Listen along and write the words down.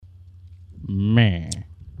Meh.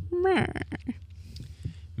 Meh.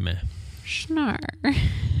 Meh. Schnar.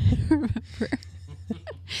 Remember.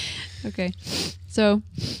 Okay. So,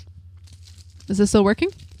 is this still working?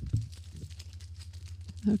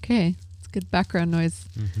 Okay. It's good background noise.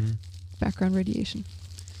 Mm-hmm. Background radiation.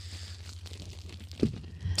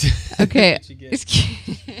 Okay. Here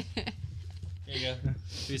you go.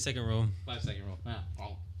 3-second rule. 5-second rule.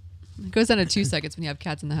 It goes down to 2 seconds when you have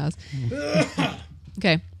cats in the house.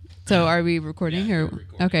 Okay. So are we recording? Yeah, or we're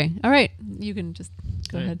recording. Okay. All right. You can just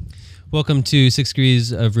go All right. ahead. Welcome to 6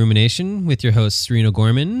 Degrees of Rumination with your host, Serena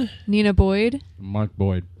Gorman. Nina Boyd. Mark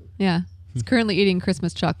Boyd. Yeah. He's currently eating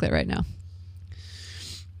Christmas chocolate right now.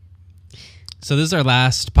 So this is our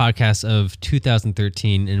last podcast of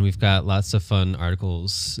 2013, and we've got lots of fun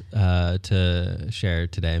articles to share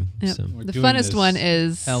today. Yep. So We're The doing funnest this one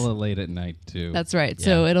is... hella late at night, too. That's right. Yeah.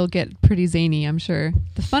 So it'll get pretty zany, I'm sure.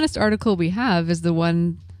 The funnest article we have is the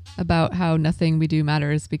one about how nothing we do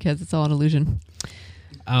matters because it's all an illusion.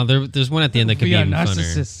 there's one at the end that could we be are even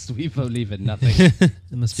narcissists. We believe in nothing. funner.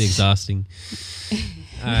 It must be exhausting.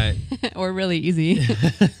 All right. Or really easy.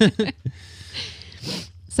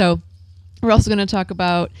 So we're also going to talk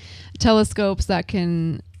about telescopes that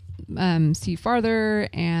can see farther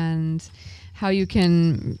and how you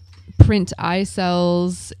can print eye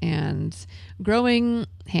cells and growing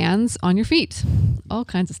hands on your feet. All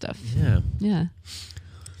kinds of stuff. Yeah. Yeah.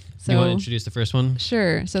 You want to So introduce the first one?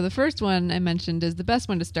 sure. So the first one I mentioned is the best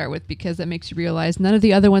one to start with because that makes you realize none of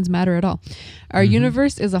the other ones matter at all. Our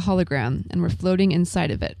universe is a hologram and we're floating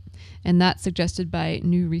inside of it. And that's suggested by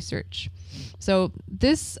new research. So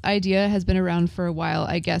this idea has been around for a while,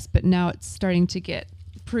 I guess, but now it's starting to get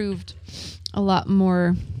proved a lot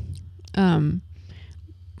more.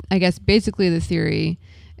 I guess basically the theory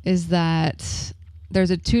is that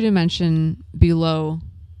there's a 2-dimension below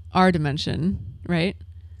our dimension, right?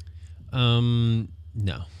 No.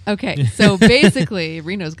 Okay, so basically,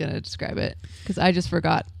 Reno's going to describe it because I just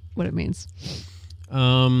forgot what it means.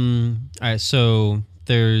 All right. So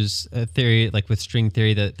there's a theory, like with string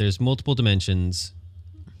theory, that there's multiple dimensions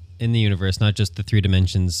in the universe, not just the 3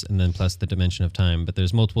 dimensions and then plus the dimension of time, but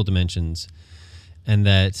there's multiple dimensions, and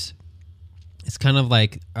that it's kind of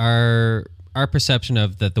like our perception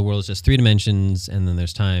of that the world is just 3 dimensions and then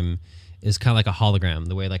there's time is kind of like a hologram.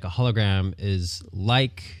 The way like a hologram is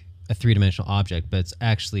like a 3-dimensional object, but it's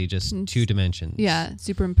actually just 2 dimensions. Yeah,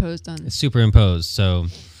 superimposed on. It's superimposed. So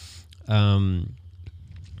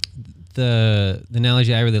the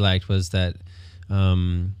analogy I really liked was that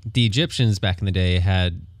the Egyptians back in the day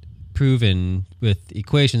had proven with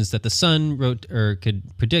equations that the sun could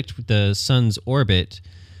predict the sun's orbit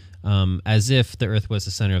as if the Earth was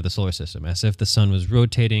the center of the solar system, as if the sun was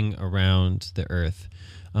rotating around the Earth,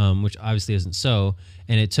 which obviously isn't so.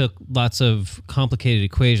 And it took lots of complicated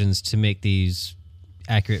equations to make these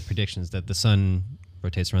accurate predictions that the sun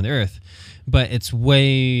rotates around the Earth. But it's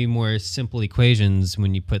way more simple equations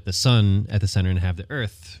when you put the sun at the center and have the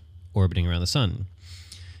Earth orbiting around the sun.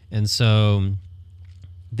 And so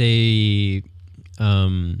they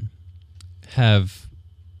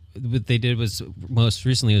what they did was most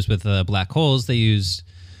recently was with black holes. They used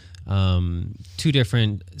 2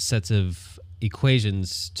 different sets of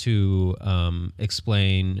equations to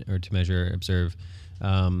explain or to observe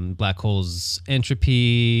black holes'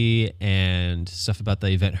 entropy and stuff about the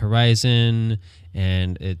event horizon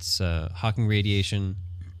and its Hawking radiation.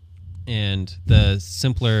 And the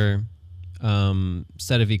simpler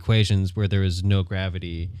set of equations where there was no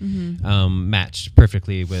gravity matched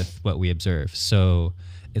perfectly with what we observe. So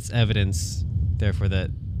it's evidence, therefore, that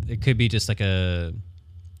it could be just like a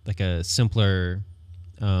simpler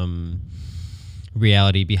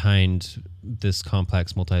reality behind this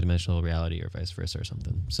complex multidimensional reality, or vice versa, or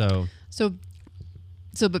something. So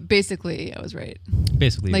But basically, I was right.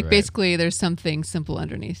 basically, Like you're right. basically, there's something simple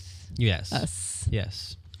underneath Yes. us,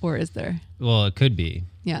 Yes. or is there? Well, it could be.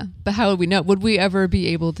 Yeah, but how would we know? Would we ever be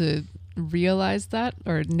able to realize that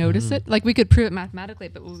or notice it? Like we could prove it mathematically,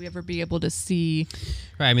 but would we ever be able to see?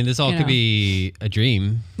 Right. I mean, this all You could know. be a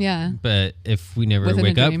dream, Yeah, but if we never Within a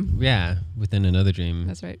wake up, dream. yeah, within another dream.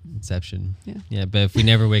 that's right. Inception. Yeah. Yeah, but if we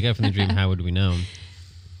never wake up from the dream, how would we know?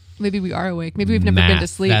 Maybe we are awake. Maybe we've never been to Math.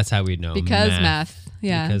 sleep. That's how we'd know. because math.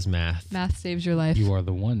 Yeah, Because math. math saves your life. You are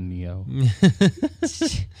the one, Neo.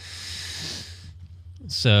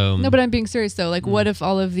 So No, but I'm being serious though. Like, what if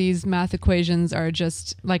all of these math equations are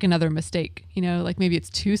just like another mistake? You know, like maybe it's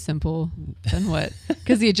too simple. Then what?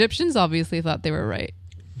 Because the Egyptians obviously thought they were right.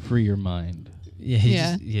 Free your mind. you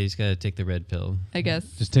just gotta take the red pill. I guess.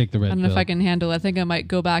 Just take the red I don't know if I can handle it. I think I might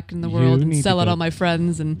go back in the You world and need to sell out go- all my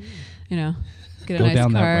friends and, you know, get a Go nice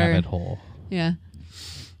down car. that rabbit hole. Yeah.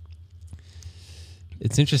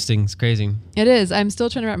 It's interesting. It's crazy. It is. I'm still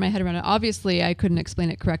trying to wrap my head around it. Obviously, I couldn't explain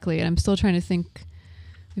it correctly, and I'm still trying to think.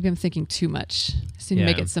 Maybe I'm thinking too much. I just need to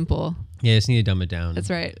make Yeah. it simple. Yeah, you just need to dumb it down. That's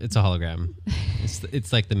right. It's a hologram.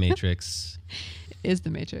 It's like the Matrix. Is the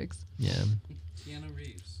Matrix. Yeah. Keanu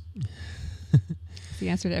Reeves. It's the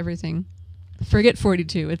answer to everything. Forget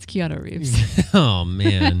 42. It's Keanu Reeves. Oh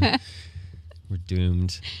man, we're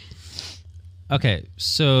doomed. Okay,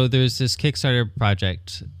 so there's this Kickstarter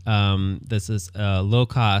project. This is a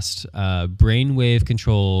low-cost,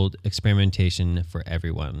 brainwave-controlled experimentation for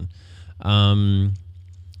everyone.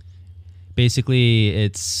 Basically,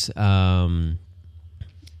 it's a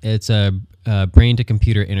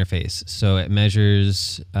brain-to-computer interface. So it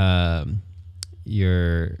measures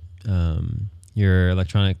your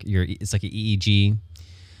electronic. It's like an EEG.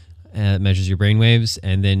 It measures your brain waves,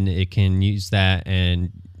 and then it can use that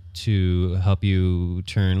and to help you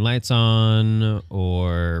turn lights on,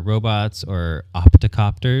 or robots, or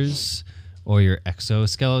opticopters, or your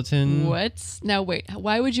exoskeleton. What? Now wait.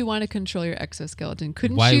 Why would you want to control your exoskeleton?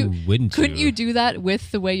 Couldn't Wouldn't Couldn't you? you do that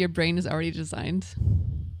with the way your brain is already designed?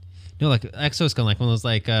 No, like exoskeleton, like one of those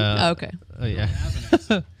like. Oh, okay. Oh yeah.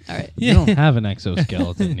 All right. You don't have an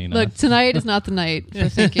exoskeleton, Nina. Look, tonight is not the night for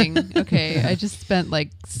thinking, okay, I just spent like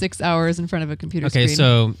 6 hours in front of a computer Okay,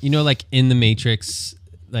 screen. so like in the Matrix,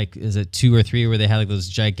 like is it 2 or 3 where they had like those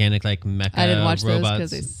gigantic like mecha I didn't watch those robots?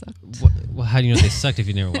 because they sucked. Well, how do you know they sucked if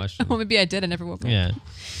you never watched them? Well, maybe I did. I never woke up. Yeah.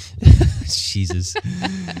 Jesus.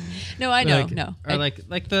 No, I know. Like, No. Or like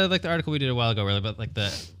the article we did a while ago, where about like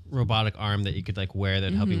the robotic arm that you could like wear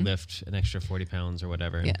that help you lift an extra 40 pounds or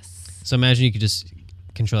whatever. Yes. So imagine you could just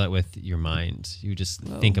control it with your mind. You just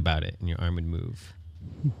Whoa. think about it, and your arm would move.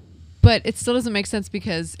 But it still doesn't make sense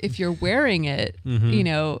because if you're wearing it, Mhm. you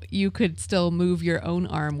know, you could still move your own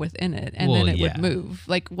arm within it, and Well, then it yeah. would move.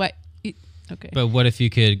 Like what? Okay. But what if you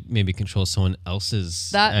could maybe control someone else's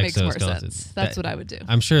That makes more exoskeleton? sense. That's what I would do.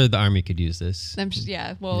 I'm sure the army could use this.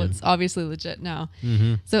 Yeah. Well, Yeah. it's obviously legit now.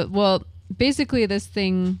 Mm-hmm. So, well, basically, this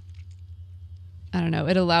thing, I don't know.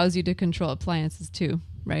 It allows you to control appliances too,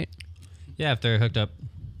 right? Yeah, if they're hooked up.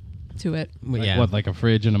 To it. Like Yeah. what, like a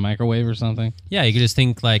fridge and a microwave or something? Yeah, you could just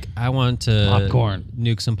think like, I want to Popcorn.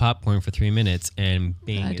 nuke some popcorn for 3 minutes, and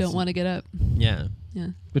bing. I don't want to get up. Yeah. Yeah.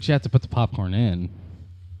 But you have to put the popcorn in.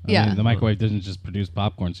 I Yeah. mean, the microwave doesn't just produce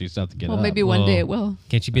popcorn, so you still have to get Well, up. maybe one Well, day it will.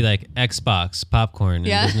 Can't you be like Xbox popcorn?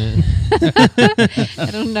 Yeah. Isn't it? I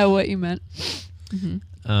don't know what you meant.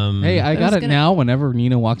 Hey, I I got was it gonna- now. Whenever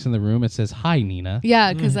Nina walks in the room, it says, "Hi, Nina."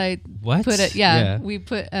 Yeah, because I What? put it. Yeah, Yeah. we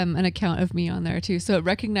put an account of me on there too, so it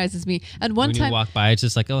recognizes me. And one when time, you walk by, it's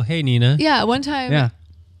just like, oh, hey, Nina. yeah, one time, Yeah.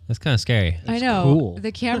 That's kind of scary. I know cool.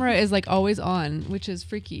 the camera is like always on, which is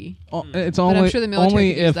freaky. It's But I'm only sure the military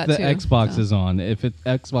only could use if that the too, Xbox so. is on. If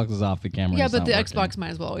Xbox is off, the camera. Yeah, is but not the working. Xbox might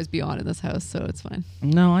as well always be on in this house, so it's fine.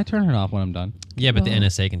 No, I turn it off when I'm done. Yeah, but the Well-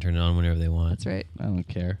 NSA can turn it on whenever they want. That's right. I don't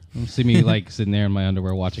care. You see me like sitting there in my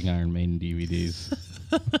underwear watching Iron Maiden DVDs.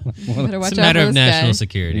 Better watch It's a out matter for of this national guy.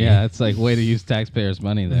 security. Yeah, it's like way to use taxpayers'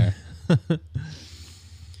 money there. But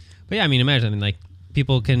yeah, I mean, imagine like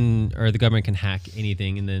people can, or the government can hack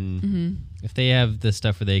anything, and then if they have the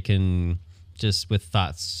stuff where they can just with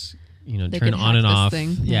thoughts, They turn can on hack and this off.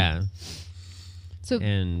 thing. Yeah. So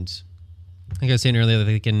And like I was saying earlier, that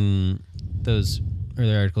they can, those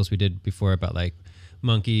earlier articles we did before about like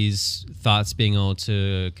monkeys' thoughts being able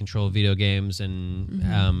to control video games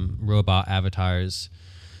and robot avatars.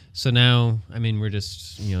 So now, I mean, we're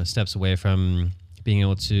just steps away from being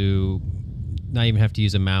able to not even have to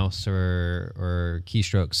use a mouse or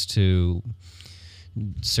keystrokes to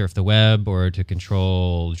surf the web or to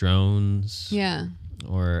control drones. yeah,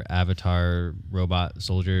 Or avatar robot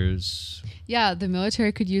soldiers. yeah, the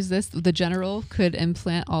military could use this. The general could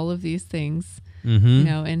implant all of these things,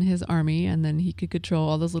 Mm-hmm. in his army, and then he could control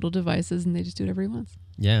all those little devices, and they just do whatever he wants.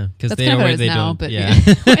 Yeah, because That's they kind of don't. what it They is now, don't. but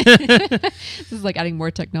Yeah. this is like adding more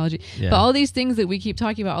technology. Yeah. But all these things that we keep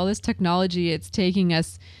talking about, all this technology, it's taking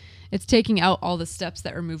out all the steps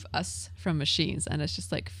that remove us from machines, and it's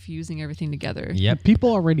just like fusing everything together. Yep. People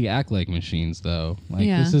already act like machines, though. Like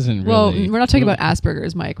Yeah. this isn't Well, really. we're not talking about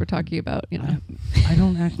Asperger's, Mike. We're talking about I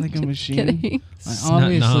don't act like a machine. kidding. It's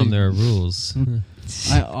not there are rules.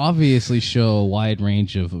 I obviously show a wide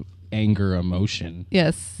range of anger emotion.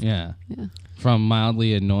 Yes. Yeah. Yeah. From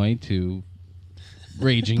mildly annoyed to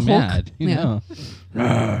raging Hulk. mad. You Yeah.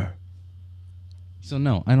 know. So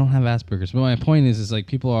no, I don't have Asperger's. But my point is like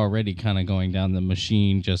people are already kind of going down the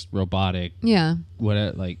machine, just robotic, Yeah.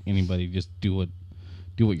 what like anybody just do what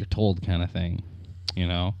you're told kind of thing. You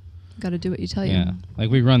know. Got to do what you tell you. Yeah. Like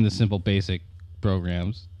we run the simple basic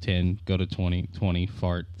programs. 10, go to 20, 20,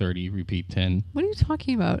 fart, 30, repeat 10. What are you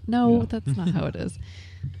talking about? No, Yeah. that's not how it is.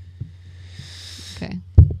 Okay.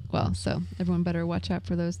 Well, so everyone better watch out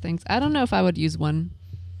for those things. I don't know if I would use one.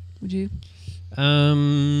 Would you?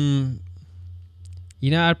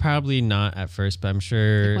 I'd probably not at first, but I'm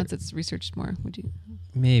sure Once it's researched more, would you?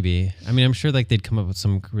 maybe. I mean, I'm sure like they'd come up with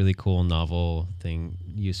some really cool novel thing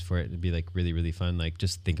used for it. It'd be like really, really fun. Like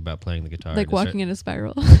just think about playing the guitar. Like walking in a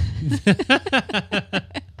spiral.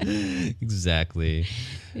 Exactly.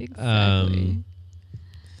 Exactly.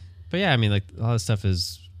 But yeah, I mean, like all this stuff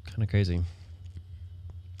is kind of crazy.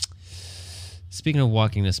 Speaking of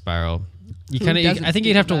walking in a spiral, Who doesn't I think speak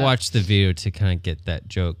you'd have of to that? watch the video to kind of get that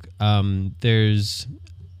joke. There's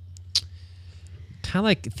kind of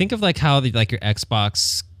like, think of like how like your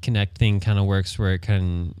Xbox Connect thing kind of works, where it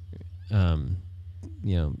can,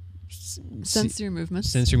 Sense your movements.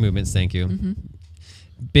 sense your movements. Thank you. Mm-hmm.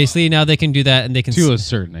 Basically, now they can do that, and they can To a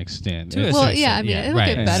certain extent. To a It's- Well, certain yeah, I extent, mean, yeah, it'll right.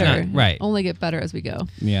 get It's better. not- right. Only get better as we go.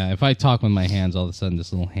 yeah, if I talk with my hands, all of a sudden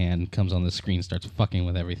this little hand comes on the screen, starts fucking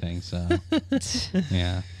with everything. So,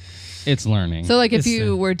 yeah, it's learning. So, like, if It's,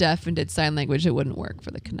 you were deaf and did sign language, it wouldn't work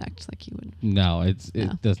for the Connect. Like, you would. no, it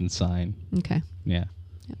No. doesn't sign. Okay. Yeah.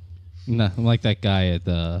 Yep. No, like that guy at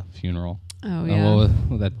the funeral. Oh, What yeah. was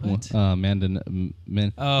that? What?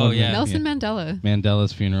 Oh, yeah. Nelson Mandela.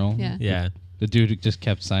 Mandela's funeral. Yeah. yeah. The dude who just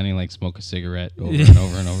kept signing like smoke a cigarette over and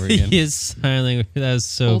over and over again. He is silent. That was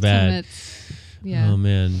so bad. Ultimate. Yeah. Oh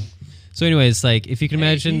man. So, anyways, like if you can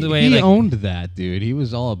imagine the way he like owned that, dude. He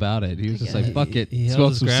was all about it. He was just guess. like, "Fuck it, He held smoke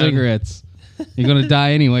his some ground. cigarettes. You're gonna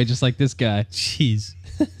die anyway, just like this guy." Jeez.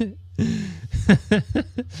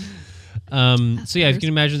 So yeah, if you can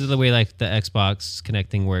imagine the way like the Xbox Connect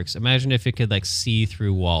thing works, imagine if it could like see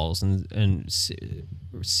through walls and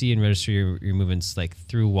see and register your movements like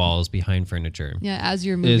through walls behind furniture. Yeah, as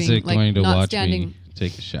you're moving, Is it like going to not watch standing. me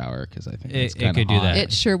take a shower? Because I think It- it's it kind could of do that.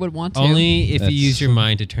 It sure would want to. Only if you That's- use your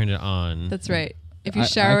mind to turn it on. That's right. If you I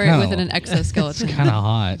shower it kinda- within an exoskeleton, It's kind of you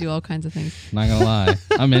hot. do all kinds of things. Not gonna lie,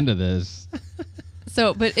 I'm into this.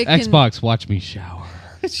 So, but it can. Xbox, watch me shower.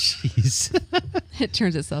 Jeez. It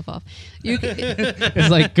turns itself off. You can,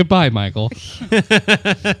 It's like goodbye, Michael.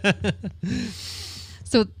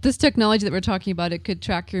 so this technology that we're talking about, it could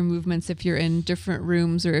track your movements if you're in different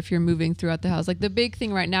rooms or if you're moving throughout the house. Like the big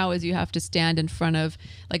thing right now is you have to stand in front of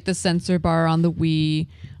like the sensor bar on the Wii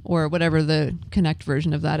or whatever the Connect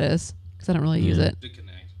version of that is, because I don't really use it.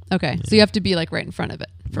 Okay, so you have to be like right in front of it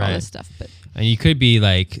for all Right. this stuff. But And you could be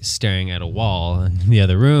like staring at a wall in the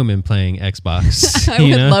other room and playing Xbox. I you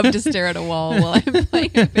would know? love to stare at a wall while I'm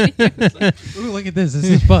playing a video game. Ooh, look at this. This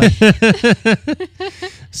is fun.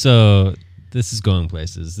 So this is going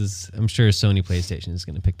places. I'm sure Sony PlayStation is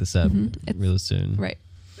going to pick this up It's- real soon. Right.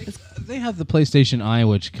 They have the PlayStation Eye,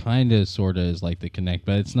 which kind of, sort of, is like the Kinect,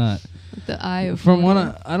 but it's not. The eye of From what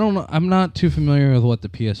Mordor. I don't know, I'm not too familiar with what the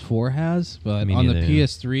PS4 has, but Me on the neither.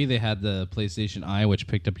 PS3 they had the PlayStation Eye, which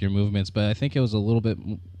picked up your movements. But I think it was a little bit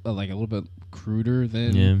cruder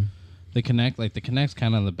than Yeah. the Kinect. Like the Kinect's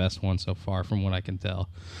kind of the best one so far, from what I can tell.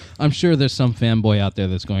 I'm sure there's some fanboy out there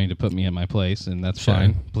that's going to put me in my place, and that's Sure.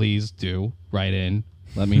 fine. Please do write in,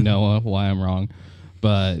 let me know why I'm wrong.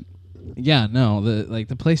 But yeah, no,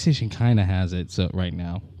 the PlayStation kind of has it so right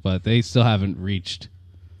now, but they still haven't reached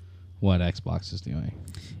what Xbox is doing.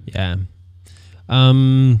 Yeah.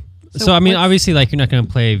 So So I mean, what's- obviously, like you're not going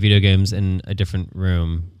to play video games in a different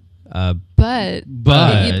room. But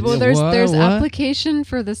But- well, there's What? application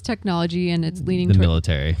for this technology, and it's leaning The toward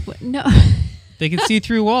military. No, They can see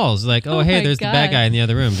through walls. Like, oh, Oh hey, my there's the bad God. guy in the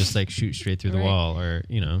other room. Just like shoot straight through the Right. wall, or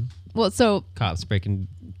well, so cops breaking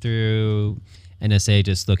through. NSA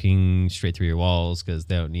just looking straight through your walls because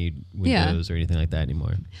they don't need Yeah. windows or anything like that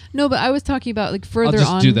anymore. no, but I was talking about like I'll further just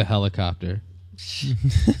on. do the helicopter.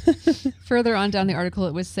 Further on down the article,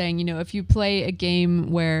 it was saying, if you play a game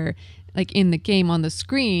where, like in the game on the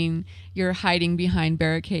screen, you're hiding behind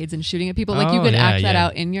barricades and shooting at people, like you Oh, could yeah, act that yeah.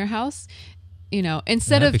 out in your house,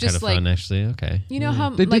 instead That'd of be just kinda like, fun, actually. Okay. you know how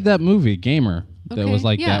They like, did that movie Gamer that Okay, was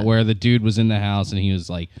like yeah. that, where the dude was in the house and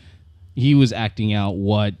he was acting out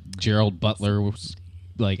what Gerald Butler was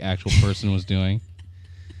like actual person was doing.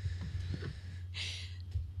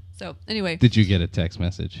 So anyway, Did you get a text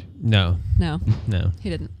message? No, no, no.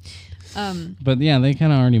 he didn't. But yeah, they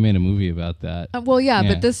kind of already made a movie about that. Well, yeah,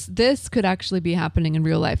 Yeah. but this could actually be happening in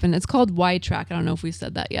real life, and it's called Y-Track. I don't know if we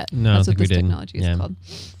said that yet. No, I That's don't what think we this did. technology is Yeah. called.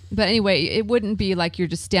 But anyway, it wouldn't be like you're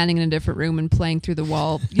just standing in a different room and playing through the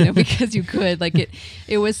wall, because you could. Like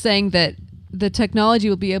it was saying that the technology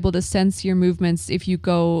will be able to sense your movements. If you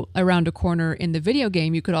go around a corner in the video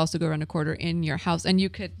game, you could also go around a corner in your house, and you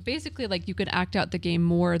could basically you could act out the game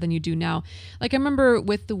more than you do now. Like I remember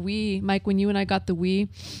with the Wii, Mike, when you and I got the Wii,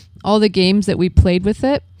 all the games that we played with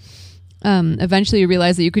it, eventually you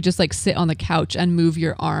realize that you could just sit on the couch and move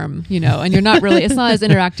your arm, and you're not really, it's not as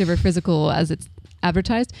interactive or physical as it's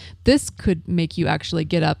advertised. This could make you actually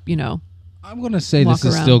get up, I'm going to say walk this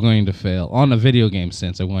is around. still going to fail. On a video game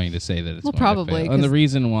sense, I'm going to say that it's Well, going probably, to fail. And the 'cause-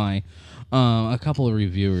 reason why, a couple of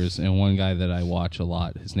reviewers and one guy that I watch a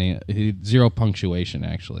lot, his name, Zero Punctuation,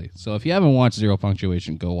 actually. So if you haven't watched Zero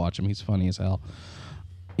Punctuation, go watch him. He's funny as hell.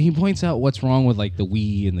 He points out what's wrong with the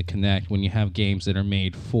Wii and the Kinect when you have games that are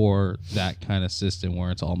made for that kind of system where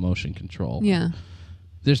it's all motion control. Yeah.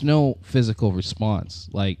 There's no physical response.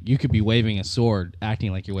 Like, you could be waving a sword,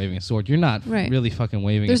 acting like you're waving a sword. You're not Right. really fucking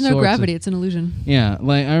waving There's a sword. no So- gravity. It's an illusion. yeah,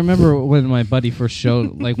 I remember when my buddy first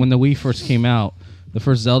showed, when the Wii first came out, the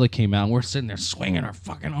first Zelda came out, and we're sitting there swinging our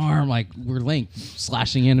fucking arm like we're Link,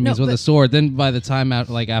 slashing enemies No, with a but- sword. Then by the time,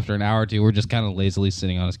 after an hour or two, we're just kind of lazily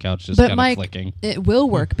sitting on his couch, just But kind of Mike, flicking. it will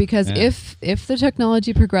work because Yeah. if the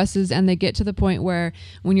technology progresses and they get to the point where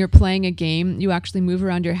when you're playing a game, you actually move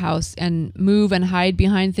around your house and move and hide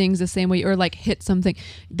behind things the same way, or hit something.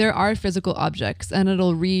 There are physical objects, and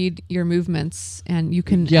it'll read your movements, and you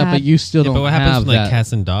can. Yeah, add- but you still don't But what have happens when that.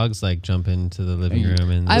 cats and dogs jump into the living room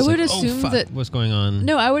and I it's would oh, assume fuck, that- what's going on?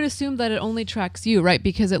 No, I would assume that it only tracks you, right?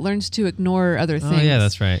 Because it learns to ignore other things. Oh yeah,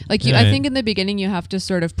 that's right. I Right. think in the beginning you have to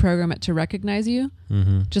sort of program it to recognize you,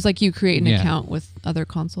 just like you create an Yeah. account with other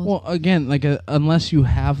consoles. Well, again, unless you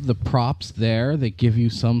have the props there that give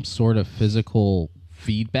you some sort of physical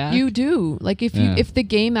feedback. You do. Yeah. If the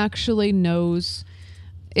game actually knows,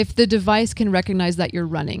 if the device can recognize that you're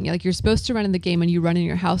running, you're supposed to run in the game and you run in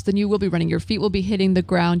your house, then you will be running. Your feet will be hitting the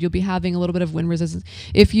ground. You'll be having a little bit of wind resistance.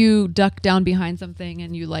 If you duck down behind something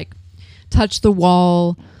and you touch the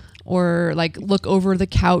wall or look over the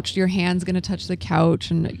couch, your hand's going to touch the couch.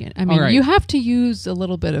 And I mean, All right. you have to use a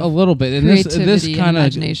little bit of a little bit, and this creativity and kind of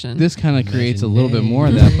imagination. this kind of creates a little bit more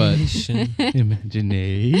of that, but Imagination.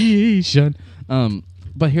 imagination.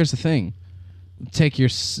 But here's the thing: take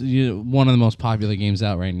one of the most popular games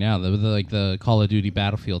out right now, the Call of Duty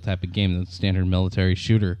Battlefield type of game, the standard military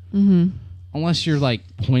shooter. Mm-hmm. Unless you're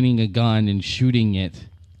pointing a gun and shooting it,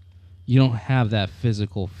 you don't have that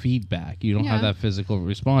physical feedback. You don't have Yeah. that physical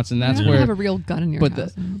response, and You that's don't where. have a real gun in your But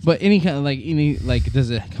house. but any kind of does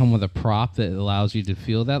it come with a prop that allows you to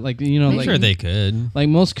feel that? I'm sure they could.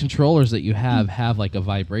 most controllers that you have a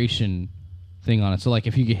vibration thing on it. So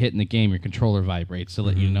if you get hit in the game, your controller vibrates to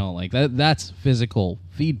let you know. That's physical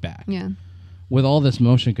feedback. Yeah. With all this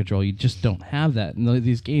motion control, you just don't have that. And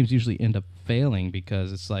these games usually end up failing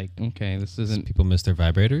because it's okay, this isn't. People miss their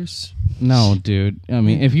vibrators. No, dude. I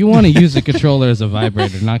mean, if you want to use a controller as a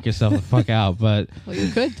vibrator, knock yourself the fuck out. But Well,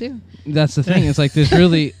 you could too. that's the thing. It's there's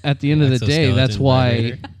really, at the end of the day, that's Exoskeleton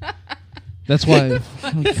why. vibrator. That's why.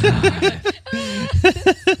 Oh, God.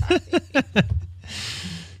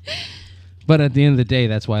 But at the end of the day,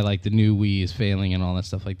 that's why the new Wii is failing and all that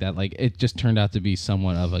stuff like that. It just turned out to be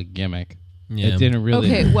somewhat of a gimmick. Yeah. It didn't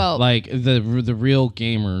really. Okay, well- the real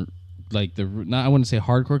gamer, I wouldn't say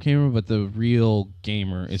hardcore gamer, but the real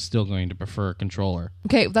gamer is still going to prefer a controller.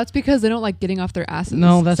 Okay, that's because they don't like getting off their asses.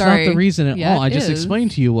 No, that's Sorry. not the reason at Yeah, all. I it just is.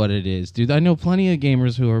 explained to you what it is, dude. I know plenty of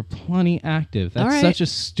gamers who are plenty active. That's All right. such a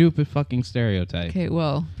stupid fucking stereotype. Okay,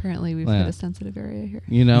 well, apparently we've Yeah. hit a sensitive area here.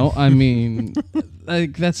 I mean,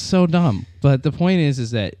 that's so dumb. But the point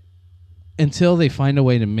is that until they find a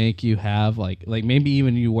way to make you have maybe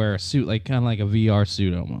even you wear a suit, kind of like a VR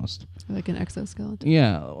suit almost. Like an exoskeleton.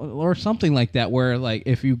 Yeah, or something like that, where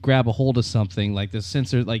if you grab a hold of something, the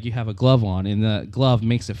sensor, you have a glove on, and the glove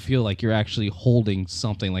makes it feel like you're actually holding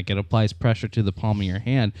something, it applies pressure to the palm of your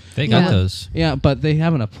hand. They got Yeah. those. Yeah, but they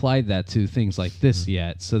haven't applied that to things like this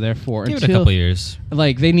yet. So therefore, Give it a until couple years.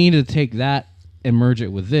 they need to take that and merge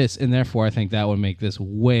it with this, and therefore I think that would make this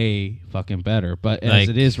way fucking better. But as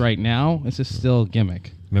it is right now, it's just still a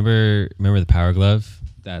gimmick. Remember the Power Glove?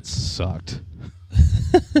 That sucked.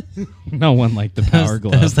 No one liked the Power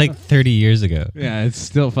Glove. That was 30 years ago. Yeah, it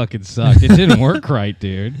still fucking sucked. It didn't work right,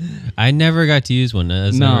 dude. I never got to use one. I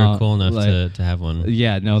was No, never cool enough to have one.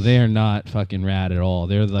 Yeah, no, they are not fucking rad at all.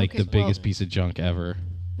 They're Okay, the biggest well- piece of junk ever.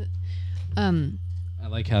 Um, I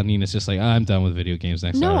like how Nina's just I'm done with video games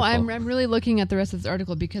next no, article. I'm really looking at the rest of this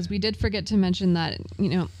article because we did forget to mention that,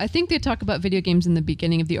 I think they talk about video games in the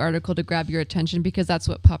beginning of the article to grab your attention because that's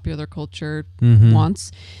what popular culture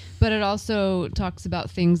wants. But it also talks about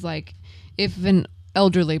things like if an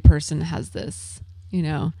elderly person has this,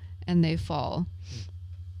 and they fall,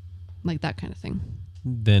 that kind of thing.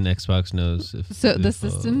 then Xbox knows if. So the if,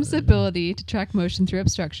 system's ability to track motion through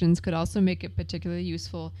obstructions could also make it particularly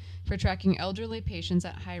useful for tracking elderly patients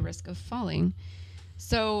at high risk of falling.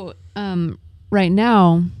 So right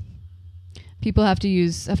now, people have to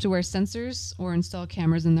wear sensors or install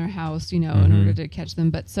cameras in their house, in order to catch them.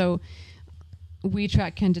 But so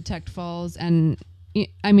WeTrack can detect falls, and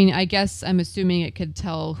I mean, I guess I'm assuming it could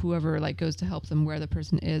tell whoever like goes to help them where the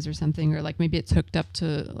person is or something, or like maybe it's hooked up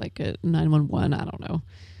to like a 911. I don't know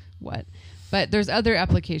what, but there's other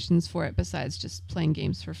applications for it besides just playing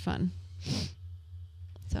games for fun.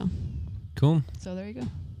 So Cool. there you go.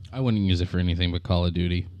 I wouldn't use it for anything but Call of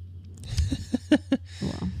Duty.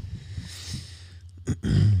 Wow.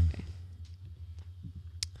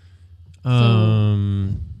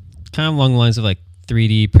 Kind of along the lines of like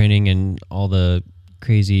 3D printing and all the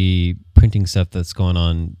crazy printing stuff that's going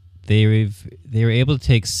on. They were able to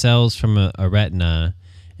take cells from a retina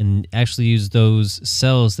and actually use those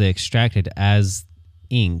cells they extracted as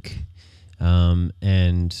ink,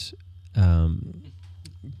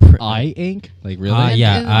 Eye ink? Like really?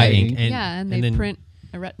 Yeah, eye and ink. And they then, print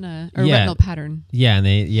a retina or Yeah. retinal pattern. Yeah, and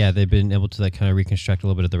they've been able to like kind of reconstruct a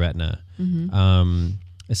little bit of the retina.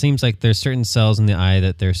 It seems like there's certain cells in the eye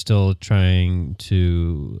that they're still trying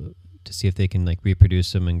to see if they can like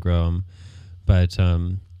reproduce them and grow them. But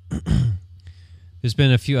there's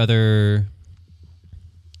been a few other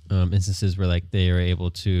instances where like they are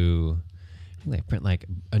able to like print like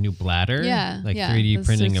a new bladder. Yeah, like yeah, 3D those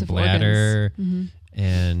printing a sorts of bladder, organs.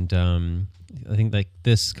 and I think like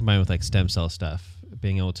this combined with like stem cell stuff,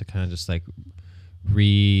 being able to kind of just like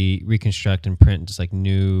reconstruct and print just like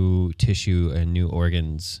new tissue and new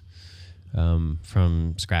organs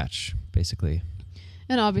from scratch, basically.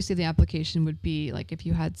 And obviously the application would be like if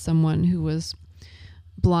you had someone who was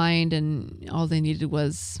blind and all they needed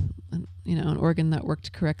was an organ that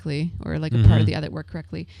worked correctly, or like a part of the eye that worked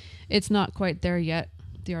correctly. It's not quite there yet,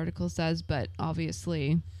 the article says, but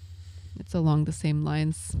obviously it's along the same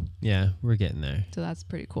lines. Yeah, we're getting there. So that's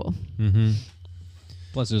pretty cool.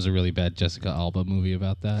 Plus, there's a really bad Jessica Alba movie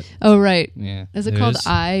about that. Oh, right. Yeah. Is it There called is?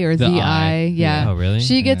 Eye or The The Eye. Eye? Yeah. Oh, really?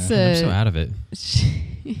 She gets I'm so a... out of it.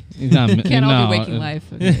 Can't all be waking life.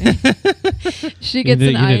 Okay. She gets an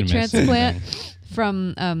You eye didn't miss transplant anything.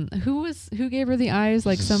 from who gave her the eyes?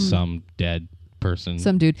 Like some dead person.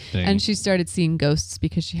 dude, thing. and she started seeing ghosts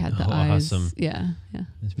because she had the Oh, eyes. awesome. Yeah.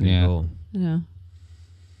 That's pretty Yeah. cool. I know.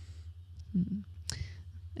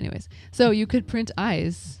 Anyways, so you could print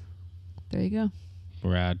eyes. There you go.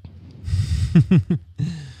 Brad.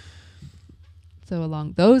 So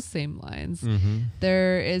along those same lines,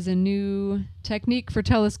 there is a new technique for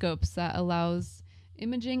telescopes that allows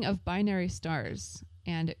imaging of binary stars,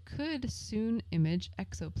 and it could soon image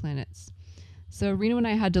exoplanets. So Reno and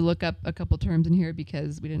I had to look up a couple terms in here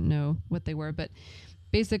because we didn't know what they were, but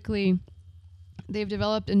basically they've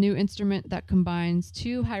developed a new instrument that combines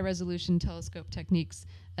two high-resolution telescope techniques,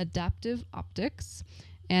 adaptive optics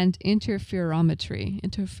and interferometry.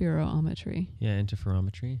 Yeah,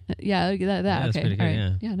 interferometry. Yeah, that. that's Okay, pretty good, all right.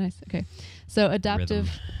 yeah. Yeah, nice. Okay, so adaptive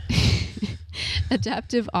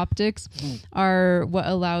optics are what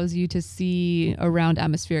allows you to see around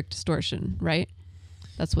atmospheric distortion, right?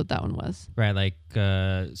 That's what that one was. Right, like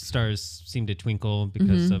stars seem to twinkle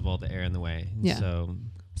because of all the air in the way. And Yeah.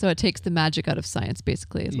 So it takes the magic out of science,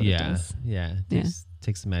 basically, is what it does. Yeah.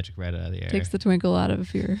 Takes the magic right out of the air. Takes the twinkle out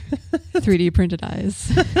of your 3D printed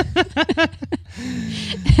eyes.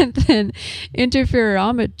 And then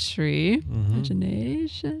interferometry,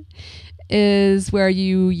 imagination, is where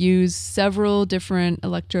you use several different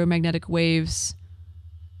electromagnetic waves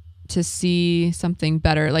to see something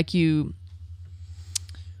better. Like you...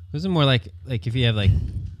 Was it more like if you have like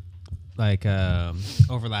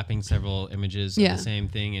overlapping several images of Yeah. the same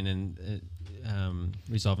thing and then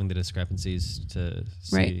resolving the discrepancies to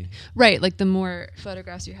see. Right, like the more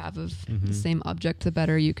photographs you have of the same object, the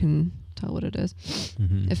better you can tell what it is.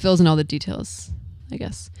 It fills in all the details, I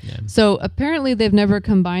guess. Yeah. So apparently they've never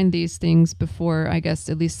combined these things before, I guess,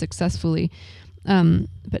 at least successfully.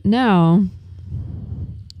 But now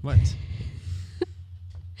What?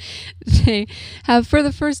 they have, for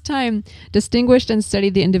the first time, distinguished and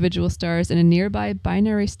studied the individual stars in a nearby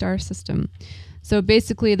binary star system. So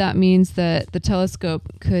basically that means that the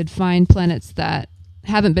telescope could find planets that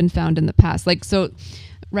haven't been found in the past. Like, so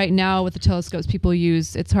right now with the telescopes people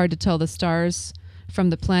use, it's hard to tell the stars from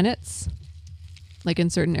the planets, like in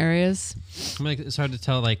certain areas. I mean, like, it's hard to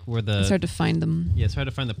tell like where the It's hard to find them. Yeah, it's hard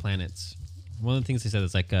to find the planets. One of the things they said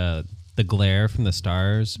is like the glare from the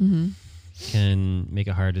stars can make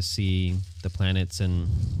it hard to see the planets, and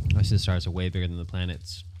obviously the stars are way bigger than the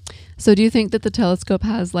planets. So do you think that the telescope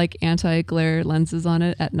has like anti-glare lenses on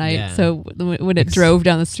it at night? Yeah. So when it drove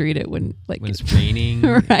down the street, it wouldn't like. When it's raining,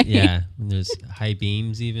 Right. Yeah. When there's high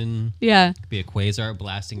beams, even Yeah. could be a quasar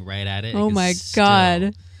blasting right at it. Oh It can my still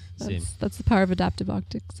God. see. That's the power of adaptive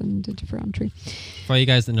optics and interferometry. For all you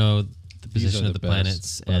guys that know the These position are of the best,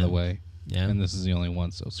 planets, by the way. yeah. And this is the only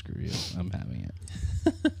one, so screw you. I'm having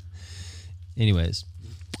it. Anyways,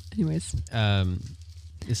 Anyways,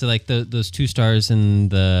 so like those two stars in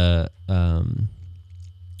the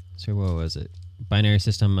sorry, what was it? Binary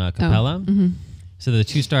system Capella. mhm. So the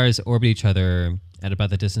two stars orbit each other at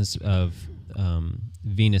about the distance of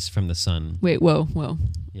Venus from the sun. Wait, whoa.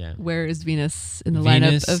 Yeah. Where is Venus in the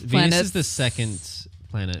Venus, lineup of planets? Venus is the second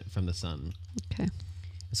planet from the sun. Okay.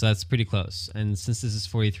 So that's pretty close. And since this is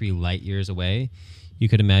 43 light years away, you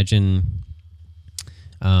could imagine,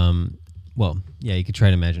 you could try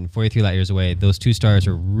to imagine 43 light years away. Those two stars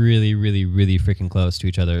are really, really, really freaking close to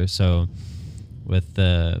each other. So with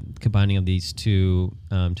the combining of these two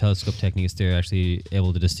telescope techniques, they're actually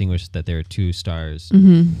able to distinguish that there are two stars.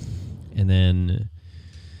 Mm-hmm. And then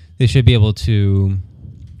they should be able to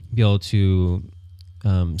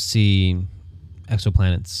see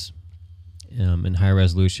exoplanets in higher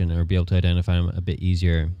resolution, or be able to identify them a bit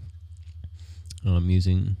easier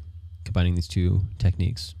using combining these two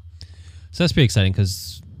techniques. So that's pretty exciting,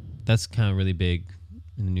 because that's kind of really big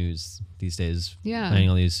in the news these days. Yeah. Finding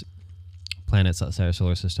all these planets outside our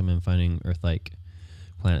solar system and finding Earth-like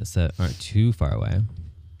planets that aren't too far away.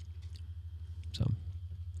 So.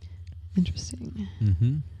 Interesting.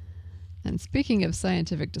 Mm-hmm. And speaking of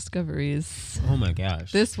scientific discoveries, Oh my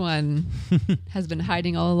gosh. this one has been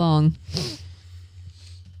hiding all along.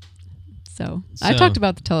 So I So- talked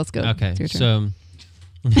about the telescope. Okay, It's your turn.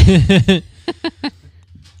 so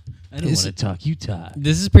I don't Is- want to talk. You talk.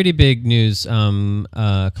 this is pretty big news.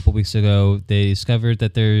 A couple weeks ago, they discovered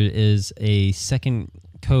that there is a second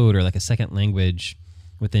code, or like a second language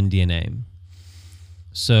within DNA.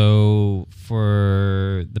 So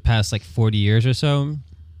for the past like 40 years or so,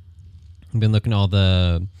 I've been looking at all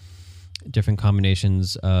the different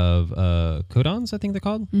combinations of codons, I think they're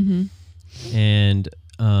called. Mm-hmm. And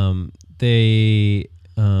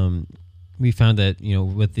we found that,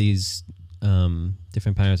 with these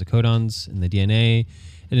different patterns of codons in the DNA,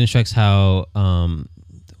 it instructs how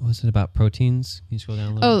what was it about proteins? Can you scroll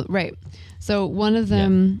down a little? Oh, right. So one of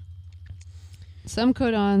them, some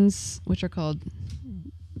codons, which are called.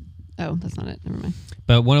 Oh, that's not it. Never mind.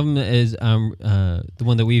 But one of them is the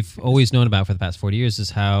one that we've always known about for the past 40 years, is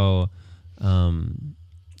how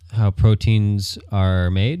proteins are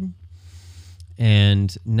made.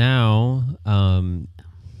 And now, now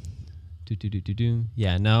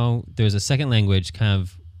there's a second language kind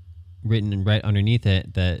of written right underneath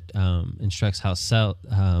it that instructs how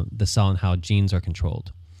the cell and how genes are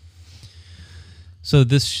controlled. So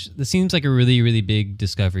this seems like a really, really big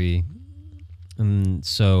discovery. And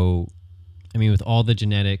so, I mean, with all the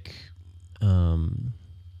genetic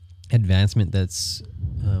advancement that's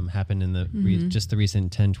happened in the just the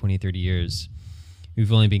recent 10, 20, 30 years,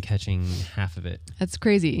 we've only been catching half of it. That's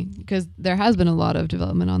crazy, because there has been a lot of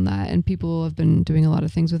development on that, and people have been doing a lot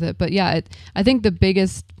of things with it. But yeah, I think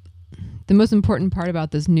the most important part about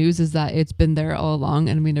this news is that it's been there all along,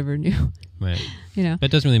 and we never knew. Right. But it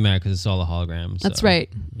doesn't really matter, because it's all a hologram. That's so, right.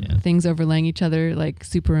 Yeah. Things overlaying each other, like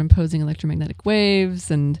superimposing electromagnetic waves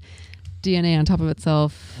and DNA on top of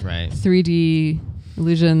itself. Right. 3D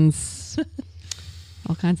illusions,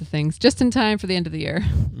 all kinds of things, just in time for the end of the year.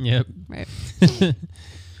 Yep. Right.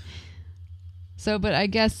 So, but I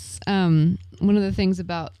guess one of the things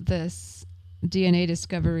about this DNA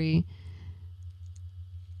discovery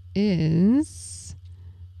is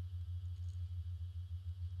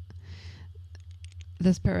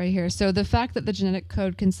this part right here. So the fact that the genetic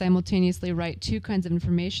code can simultaneously write two kinds of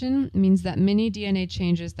information means that many DNA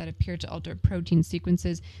changes that appear to alter protein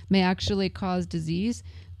sequences may actually cause disease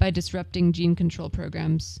by disrupting gene control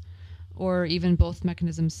programs, or even both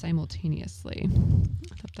mechanisms simultaneously.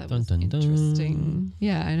 I thought that was interesting.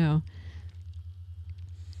 Yeah, I know.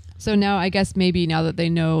 So now I guess maybe now that they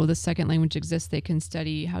know the second language exists, they can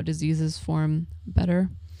study how diseases form better.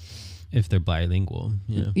 If they're bilingual.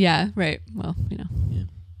 Yeah. Yeah, right. Well, Yeah.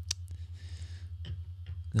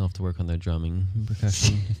 They'll have to work on their drumming and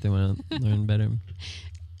percussion if they want to learn better.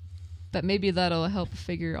 But maybe that'll help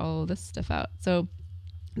figure all this stuff out. So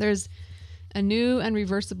there's a new and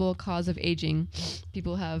reversible cause of aging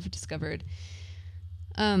people have discovered.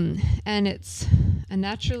 And it's a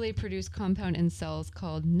naturally produced compound in cells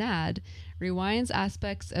called NAD, rewinds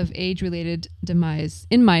aspects of age-related demise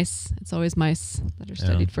in mice. It's always mice that are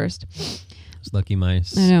studied first. Those lucky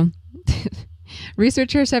mice. I know.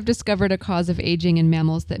 Researchers have discovered a cause of aging in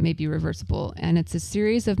mammals that may be reversible, and it's a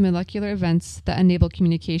series of molecular events that enable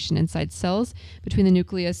communication inside cells between the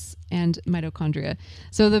nucleus and mitochondria.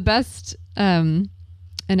 So the best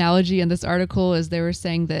analogy in this article is they were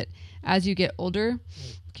saying that as you get older,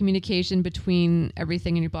 communication between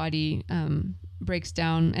everything in your body breaks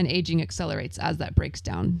down, and aging accelerates as that breaks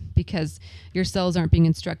down because your cells aren't being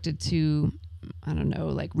instructed to, I don't know,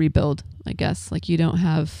 like rebuild, I guess. Like they're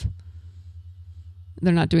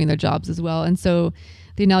not doing their jobs as well. And so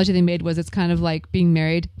the analogy they made was it's kind of like being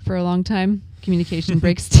married for a long time. Communication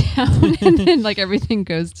breaks down and then like everything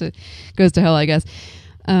goes to hell, I guess.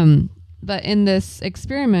 But in this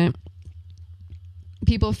experiment,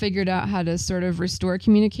 people figured out how to sort of restore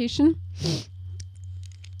communication.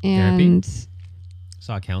 And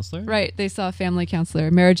saw a counselor? Right. They saw a family counselor,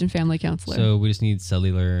 marriage and family counselor. So we just need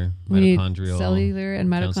cellular, We need mitochondrial. cellular and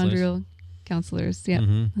mitochondrial counselors. Yeah.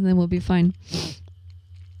 Mhm. And then we'll be fine.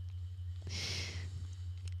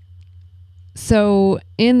 So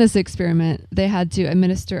in this experiment, they had to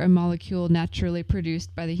administer a molecule naturally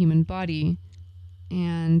produced by the human body,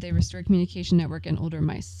 and they restored communication network in older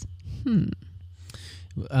mice.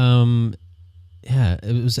 Yeah,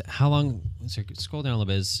 it was how long? Sorry, scroll down a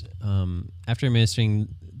little bit. After administering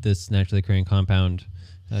this naturally occurring compound,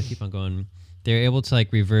 keep on going. They're able to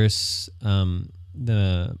like reverse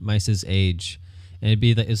the mice's age, and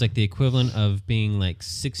it was like the equivalent of being like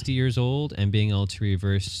 60 years old and being able to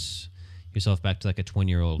reverse yourself back to like a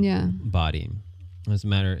 20-year-old Yeah. body. It's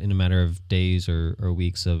in a matter of days or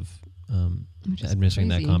weeks of Which is administering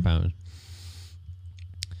that crazy. compound.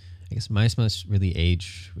 I guess mice must really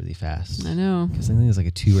age really fast. I know. Because I think it's like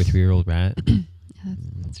a 2 or 3 year old rat. Yeah,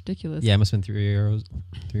 that's ridiculous. Yeah, it must have been 3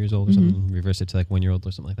 years old or something. Reversed it to like 1 year old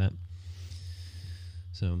or something like that.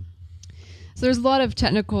 So So there's a lot of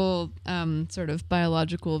technical sort of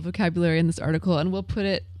biological vocabulary in this article, and we'll put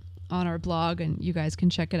it on our blog and you guys can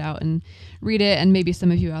check it out and read it, and maybe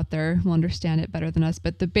some of you out there will understand it better than us.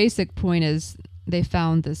 But the basic point is they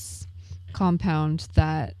found this compound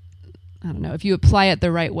that, I don't know, if you apply it the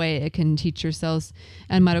right way, it can teach your cells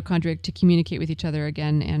and mitochondria to communicate with each other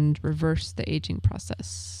again and reverse the aging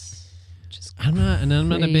process. Which is I'm not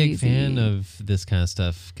a big fan crazy. of this kind of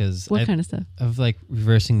stuff because What kind of stuff? of like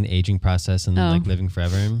reversing the aging process and Oh. like living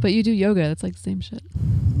forever. But you do yoga. That's like the same shit.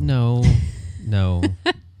 no.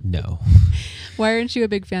 Why aren't you a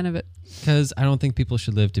big fan of it? Because I don't think people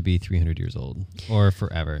should live to be 300 years old or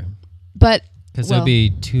forever. But Because well, there'll be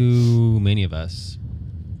too many of us.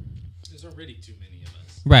 There's already too many of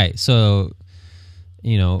us. Right. So,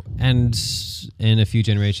 and in a few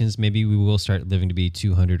generations, maybe we will start living to be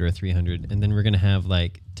 200 or 300. And then we're going to have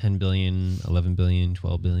like 10 billion, 11 billion,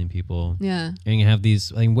 12 billion people. yeah. And you have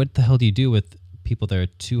these, like, what the hell do you do with people that are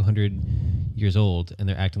 200 years old and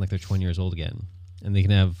they're acting like they're 20 years old again? And they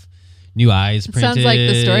can have new eyes It printed. sounds like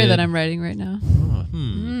the story that I'm writing right now. Oh,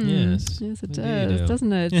 yes. Yes, it What do you does, do?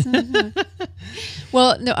 doesn't it?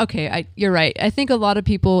 Well, no, okay, you're right. I think a lot of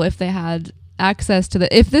people, if they had access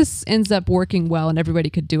to if this ends up working well and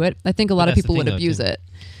everybody could do it, I think a lot of that's the people would thing, though, abuse too. it.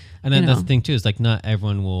 And then you that's know. the thing, too, is like not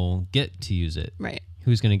everyone will get to use it. Right.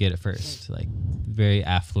 Who's going to get it first? Like very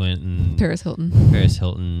affluent and Paris Hilton. Paris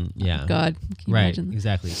Hilton. Yeah. God, can you Right. imagine?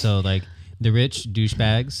 Exactly. So like the rich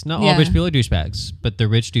douchebags, not Yeah. all rich people are douchebags, but the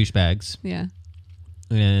rich douchebags Yeah.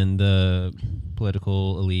 and the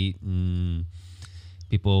political elite and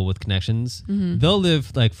people with connections, Mm-hmm. they'll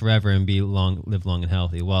live like forever and live long and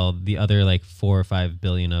healthy, while the other like 4 or 5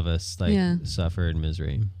 billion of us like Yeah. suffer in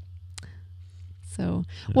misery. So,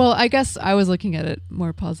 well, I guess I was looking at it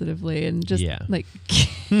more positively and just Yeah. like,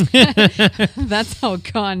 that's all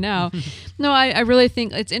gone now. No, I really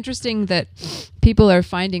think it's interesting that people are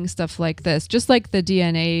finding stuff like this, just like the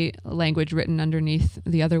DNA language written underneath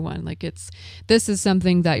the other one. Like this is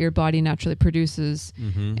something that your body naturally produces,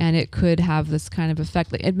 and it could have this kind of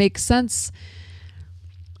effect. Like, it makes sense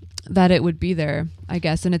that it would be there, I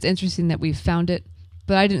guess. And it's interesting that we've found it,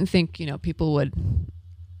 but I didn't think, people would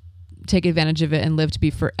take advantage of it and live to be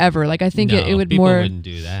forever. Like, I think it would people more. wouldn't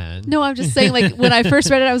do that. No, I'm just saying, like, when I first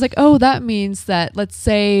read it, I was like, oh, that means that, let's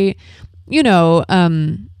say,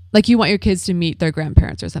 like you want your kids to meet their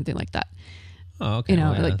grandparents or something like that. Oh, okay.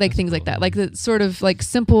 Well, yeah, like that's things like cool. that. Like the sort of like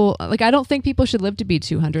simple, like, I don't think people should live to be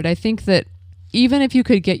 200. I think that even if you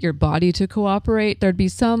could get your body to cooperate, there'd be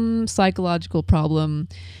some psychological problem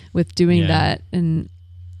with doing Yeah. that. And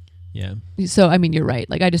Yeah. so, I mean, you're right.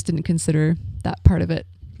 Like, I just didn't consider that part of it.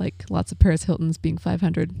 Like lots of Paris Hiltons being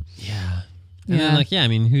 500. Yeah. And Yeah. then, like, I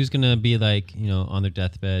mean, who's going to be like, on their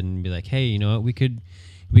deathbed and be like, hey, you know what? We could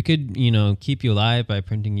we could, keep you alive by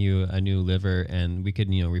printing you a new liver, and we could,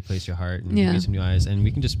 replace your heart and give you some new eyes, and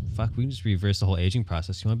we can just reverse the whole aging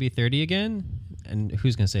process. You want to be 30 again? And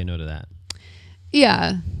who's going to say no to that?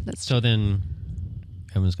 Yeah, that's so then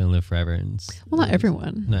everyone's going to live forever. And not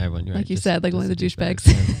everyone. Not everyone, you're like right. you said, like only the douchebags.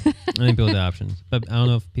 Yeah. I think people have the options, but I don't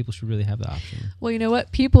know if people should really have the option. Well, you know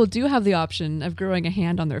what? People do have the option of growing a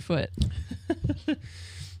hand on their foot.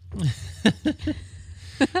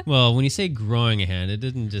 Well, when you say growing a hand, it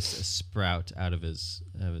didn't just sprout out of his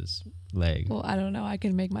leg. Well, I don't know. I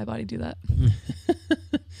can make my body do that.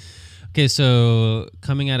 Okay, so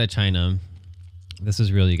coming out of China, this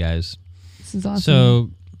is real, you guys. This is awesome. So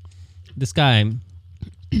this guy,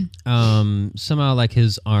 somehow like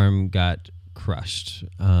his arm got crushed,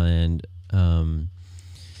 and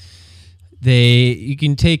you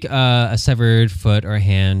can take a severed foot or a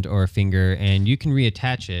hand or a finger, and you can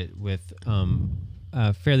reattach it with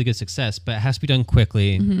fairly good success, but it has to be done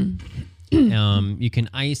quickly. You can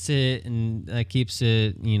ice it, and that keeps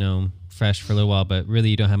it, fresh for a little while, but really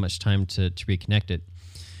you don't have much time to reconnect it.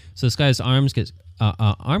 So this guy's arm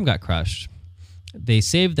got crushed. They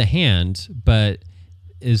saved the hand, but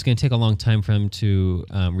it's going to take a long time for him to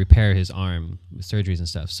repair his arm with surgeries and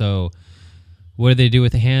stuff. So what did they do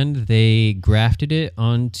with the hand? They grafted it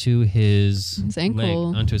onto his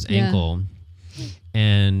ankle. Ankle,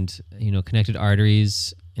 and connected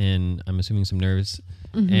arteries, and I'm assuming some nerves.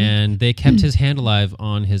 And they kept his hand alive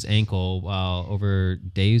on his ankle while over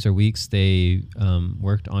days or weeks they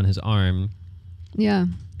worked on his arm. Yeah.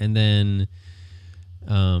 And then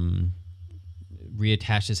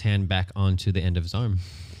reattached his hand back onto the end of his arm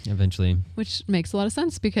eventually. Which makes a lot of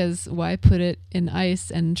sense, because why put it in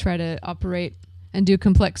ice and try to operate and do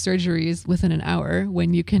complex surgeries within an hour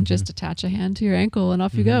when you can just attach a hand to your ankle and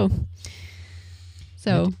off you go?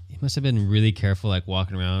 So he must have been really careful, like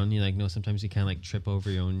walking around. Sometimes you kind of like trip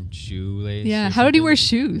over your own shoelace. Yeah. How did he wear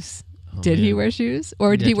shoes? Did he wear shoes?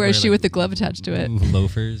 Or did he wear a shoe with a glove attached to it?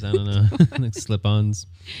 Loafers, I don't know. Like slip-ons.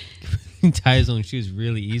 He tie his own shoes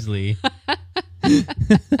really easily.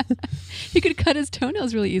 He could cut his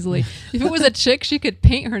toenails really easily. If it was a chick, she could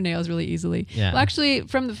paint her nails really easily. Yeah. Well, actually,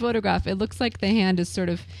 from the photograph, it looks like the hand is sort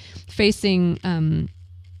of facing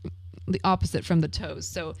the opposite from the toes.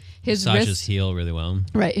 So his massages wrist heel really well.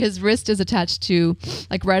 Right. His wrist is attached to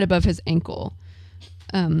like right above his ankle.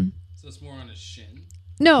 So it's more on his shin.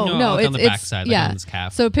 No, like it's on the backside, like on his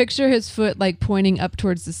calf. So picture his foot like pointing up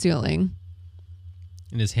towards the ceiling.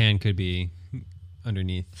 And his hand could be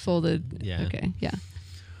underneath. Folded. Yeah. Okay. Yeah.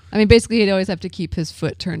 I mean, basically, he'd always have to keep his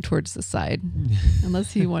foot turned towards the side,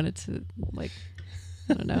 unless he wanted to, like,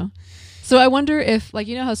 I don't know. So I wonder if, like,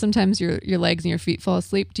 how sometimes your legs and your feet fall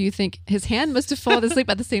asleep. Do you think his hand must have fallen asleep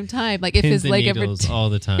at the same time? Like, if Pins his leg and ever needles all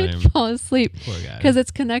the time. fall asleep, Poor guy. because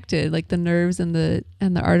it's connected, like the nerves and the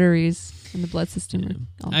arteries and the blood system.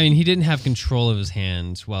 Yeah. I mean, he didn't have control of his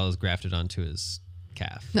hand while it was grafted onto his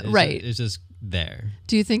calf. Right. It's just there.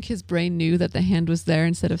 Do you think his brain knew that the hand was there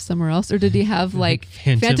instead of somewhere else, or did he have like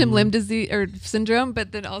phantom limb disease or syndrome?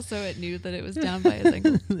 But then also it knew that it was down by his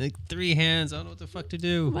ankle. Like 3 hands. I don't know what the fuck to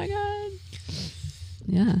do. Oh my god.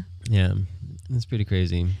 Yeah. Yeah, that's pretty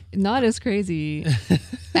crazy. Not as crazy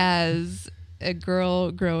as a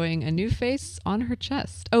girl growing a new face on her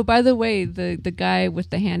chest. Oh, by the way, the guy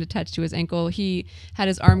with the hand attached to his ankle, he had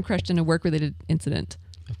his arm crushed in a work-related incident.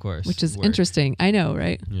 Of course. Which is interesting. I know,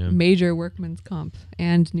 right? Yeah. Major workman's comp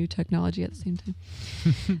and new technology at the same time.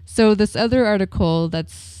 So this other article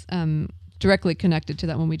that's directly connected to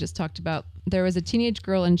that one we just talked about, there was a teenage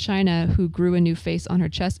girl in China who grew a new face on her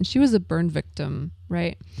chest, and she was a burn victim,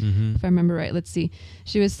 right? Mm-hmm. If I remember right. Let's see.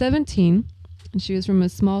 She was 17, and she was from a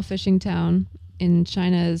small fishing town in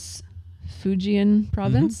China's Fujian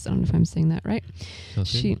province. I don't know if I'm saying that right.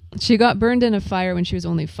 She got burned in a fire when she was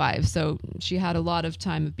only 5, so she had a lot of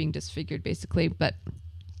time of being disfigured, basically. But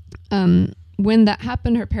when that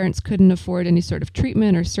happened, her parents couldn't afford any sort of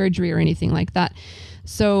treatment or surgery or anything like that.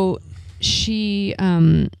 So she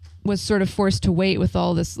was sort of forced to wait with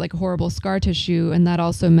all this like horrible scar tissue, and that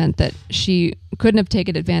also meant that she couldn't have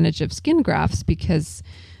taken advantage of skin grafts because,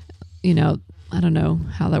 I don't know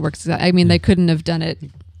how that works. I mean, they couldn't have done it.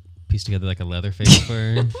 Piece together like a leather face for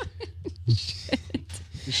her.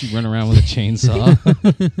 Did she run around with a chainsaw?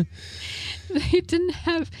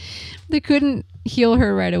 They couldn't heal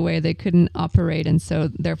her right away. They couldn't operate, and so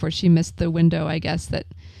therefore she missed the window, I guess, that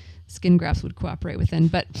skin grafts would cooperate within.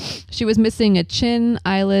 But she was missing a chin,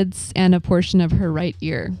 eyelids, and a portion of her right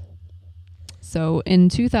ear. So in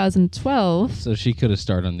 2012, So she could have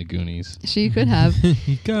starred on the Goonies. she could have.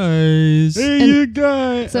 You guys. And- you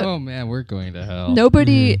guys! so- Oh man, we're going to hell.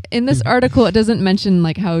 Nobody in this article, it doesn't mention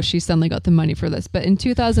like how she suddenly got the money for this, but in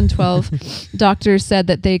 2012, doctors said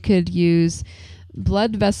that they could use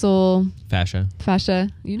blood vessel Fascia.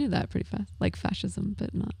 You knew that pretty fast, like fascism,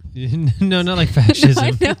 but not. No, not like fascism. No,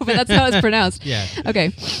 I know, but that's how it's pronounced. Yeah.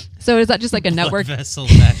 Okay, so is that just like a network? Blood vessel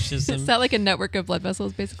fascism. Is that like a network of blood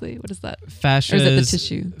vessels, basically? What is that? Fascia Or is it the is-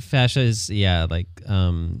 tissue? Fascia is like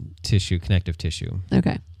tissue, connective tissue.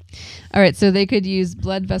 Okay. All right, so they could use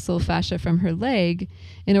blood vessel fascia from her leg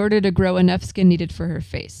in order to grow enough skin needed for her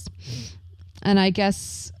face. And I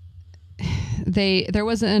guess there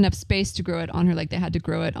wasn't enough space to grow it on her leg. They had to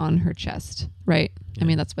grow it on her chest, right? I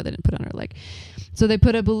mean, that's why they didn't put it on her leg. So they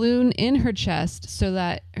put a balloon in her chest so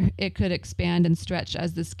that it could expand and stretch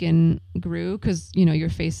as the skin grew, because your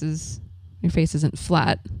face isn't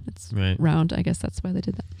flat; it's Right. round. I guess that's why they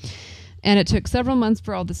did that. And it took several months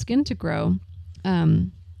for all the skin to grow.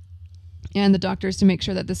 And the doctors to make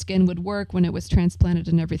sure that the skin would work when it was transplanted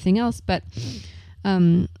and everything else. But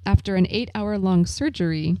after an 8-hour-long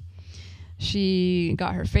surgery, she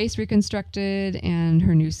got her face reconstructed and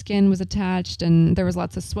her new skin was attached, and there was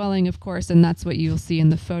lots of swelling, of course, and that's what you'll see in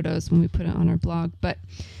the photos when we put it on our blog. But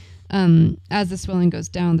as the swelling goes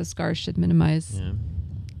down, the scars should minimize. Yeah.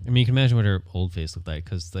 I mean, you can imagine what her old face looked like,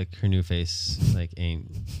 because like her new face like ain't.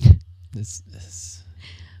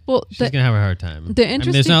 Well, She's gonna have a hard time. the I mean, there's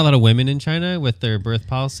interesting- not a lot of women in China with their birth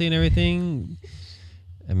policy and everything.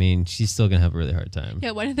 I mean, she's still gonna have a really hard time.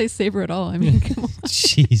 yeah, why didn't they save her at all? I mean, come on.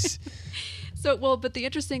 Jeez. So, but the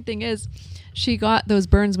interesting thing is, she got those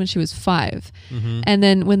burns when she was 5. Mm-hmm. And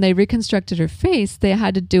then when they reconstructed her face, they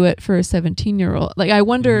had to do it for a 17-year-old. Like, I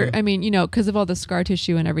wonder, Mm-hmm. I mean, because of all the scar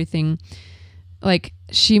tissue and everything, like,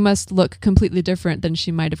 she must look completely different than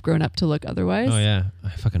she might have grown up to look otherwise. Oh yeah, I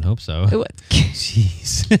fucking hope so. It wa-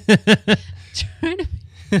 Jeez.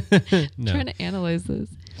 trying to analyze this.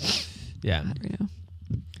 Yeah, I don't know.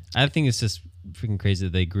 I think it's just freaking crazy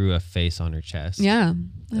that they grew a face on her chest. Yeah,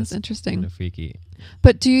 that's That's interesting. kind of freaky.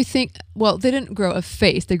 But do you think, well, they didn't grow a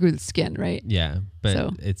face, they grew the skin, right? Yeah, but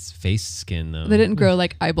So- it's face skin though. They didn't grow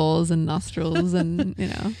like eyeballs and nostrils and,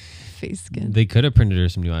 face skin. They could have printed her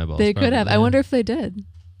some new eyeballs. They could have. probably. I wonder if they did.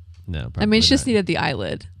 No, probably I mean, she just not. needed the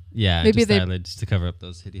eyelid. Yeah, maybe just they- eyelids to cover up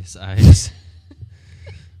those hideous eyes.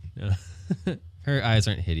 No. Her eyes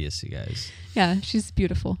aren't hideous, you guys. Yeah, she's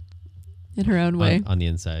beautiful in her own way. On the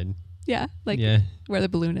inside. Yeah, like Yeah. where the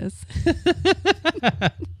balloon is.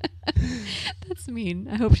 That's mean.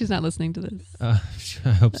 I hope she's not listening to this. I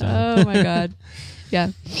hope so. Oh my god.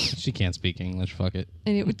 Yeah. She can't speak English. Fuck it.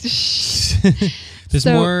 Anyway, There's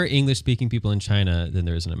So- more English-speaking people in China than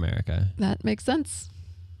there is in America. that makes sense.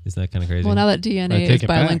 Isn't that kind of crazy? Well, now that I DNA take is it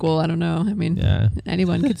back. bilingual, I don't know. I mean, Yeah.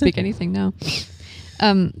 anyone could speak anything now.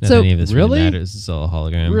 Not So any of this Really? really matters. It's all a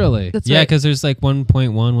hologram. Really? that's Yeah, right. because there's like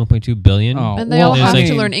 1.1, 1.2 billion. Oh, And they all there's have like-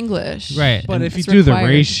 to learn English. Right. But and if you it's do the required.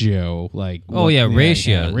 ratio, like Oh, yeah,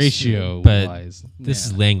 ratios. ratio But wise, this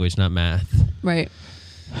is yeah. language, not math. Right.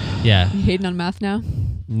 Yeah. You hating on math now?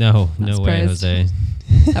 No, Not no way, surprised. Jose.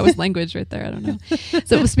 That was language right there. I don't know.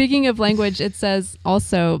 So speaking of language, it says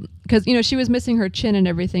also, because, she was missing her chin and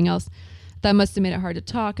everything else. That must have made it hard to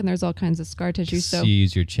talk, and there's all kinds of scar tissue. So you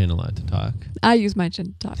use your chin a lot to talk. I use my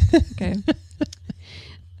chin to talk. Okay.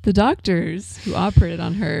 The doctors who operated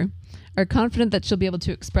on her are confident that she'll be able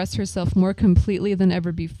to express herself more completely than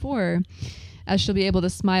ever before, as she'll be able to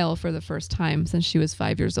smile for the first time since she was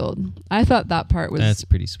 5 years old. I thought that part was, That's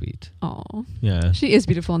pretty sweet. oh, Yeah. she is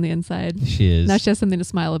beautiful on the inside. She is. Now she has something to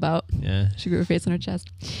smile about. Yeah. She grew her face on her chest.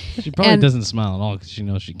 She probably And- doesn't smile at all because she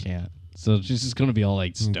knows she can't. So she's just gonna be all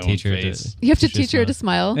like stone Teach her to- face. You have to She teach her smile. to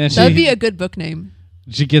smile. And That would she- be a good book name.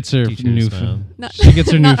 She gets her Teach her to new. smile. Not- She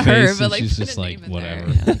gets her new not her, face, but, and like, she's put just a like name in there,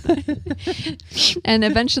 whatever. yeah. And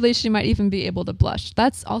eventually she might even be able to blush.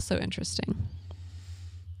 That's also interesting.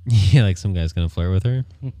 Yeah, like some guy's gonna flirt with her.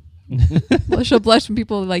 Well, she'll blush when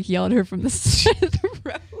people like yell at her from the side of the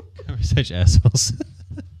road. We're such assholes.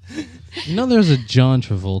 There's a John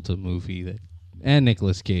Travolta movie that, and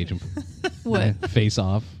Nicolas Cage, What? Face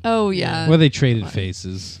Off, Oh yeah. where they traded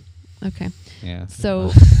faces. Okay. Yeah.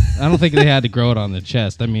 So I don't think they had to grow it on the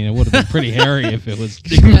chest. I mean, it would have been pretty hairy if it was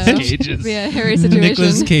no. Nicolas Cage's. Yeah, hairy situation.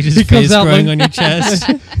 Nicolas Cage's He comes face out growing like- on your chest.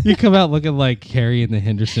 You come out looking like Harry and the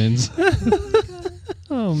Hendersons.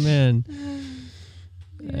 Oh man,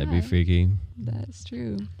 that'd be Yeah, freaky. That's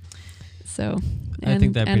true. So I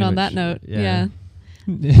think that and pretty on much- that note, yeah. yeah.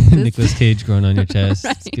 Nicolas Cage growing on your chest.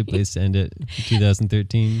 It's a Right. good place to end it.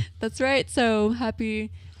 2013. That's right. So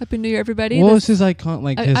happy New Year, everybody. What This- was his icon?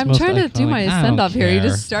 Like his I'm most trying to do iconic- my I don't send off here. You care.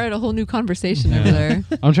 just started a whole new conversation Yeah. over there.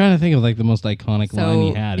 I'm trying to think of like the most iconic line So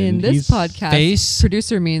he had. in and this he's podcast, Face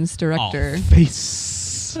producer means director.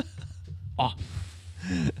 face off.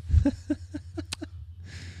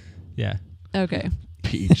 Yeah. Okay.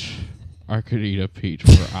 Peach. I could eat a peach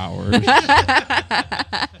for hours.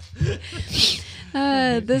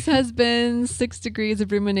 This has been 6 Degrees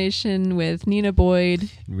of Rumination with Nina Boyd.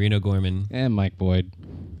 Reno Gorman. And Mike Boyd.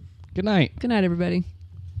 Good night. Good night, everybody.